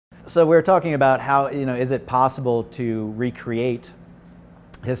So we're talking about how, is it possible to recreate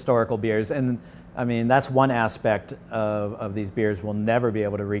historical beers? And I mean, that's one aspect of these beers we'll never be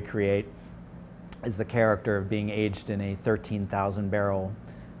able to recreate, is the character of being aged in a 13,000 barrel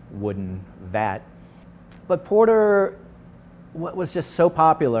wooden vat. But porter was just so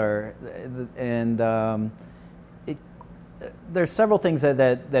popular, and there's several things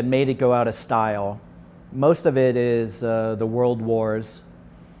that made it go out of style. Most of it is the World Wars.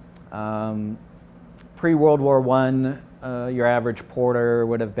 Pre-World War I, your average porter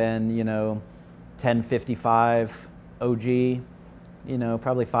would have been, 1055 OG,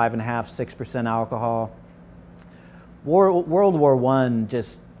 probably 5.5%, 6% alcohol. World War I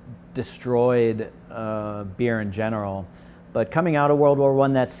just destroyed beer in general. But coming out of World War I,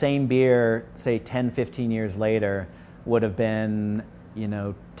 that same beer, say 10, 15 years later, would have been,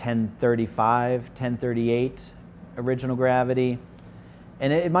 1035, 1038 original gravity.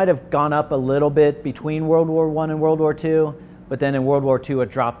 And it might have gone up a little bit between World War I and World War II, but then in World War II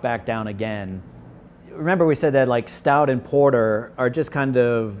it dropped back down again. Remember we said that like stout and porter are just kind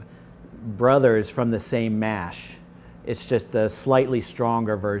of brothers from the same mash. It's just a slightly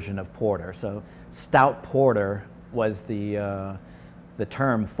stronger version of porter. So stout porter was the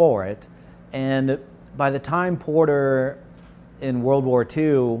term for it. And by the time porter in World War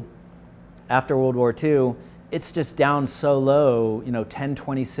II, after World War II, it's just down so low,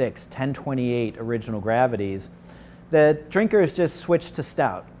 1026, 1028 original gravities, that drinkers just switched to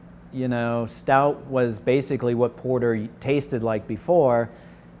stout. Stout was basically what porter tasted like before,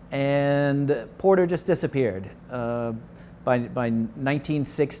 and porter just disappeared. By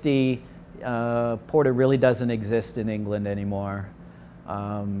 1960, porter really doesn't exist in England anymore.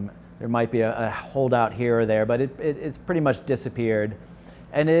 There might be a holdout here or there, but it's pretty much disappeared.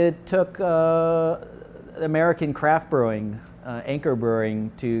 And it took American craft brewing, Anchor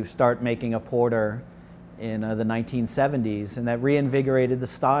Brewing, to start making a porter in the 1970s, and that reinvigorated the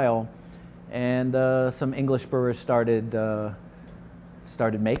style. And some English brewers started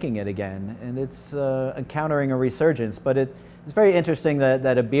making it again, and it's encountering a resurgence. But it's very interesting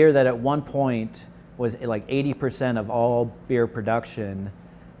that a beer that at one point was like 80% of all beer production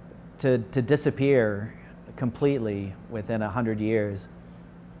to disappear completely within 100 years.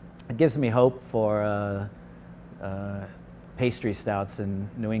 It gives me hope for pastry stouts and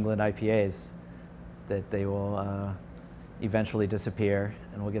New England IPAs, that they will eventually disappear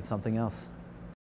and we'll get something else.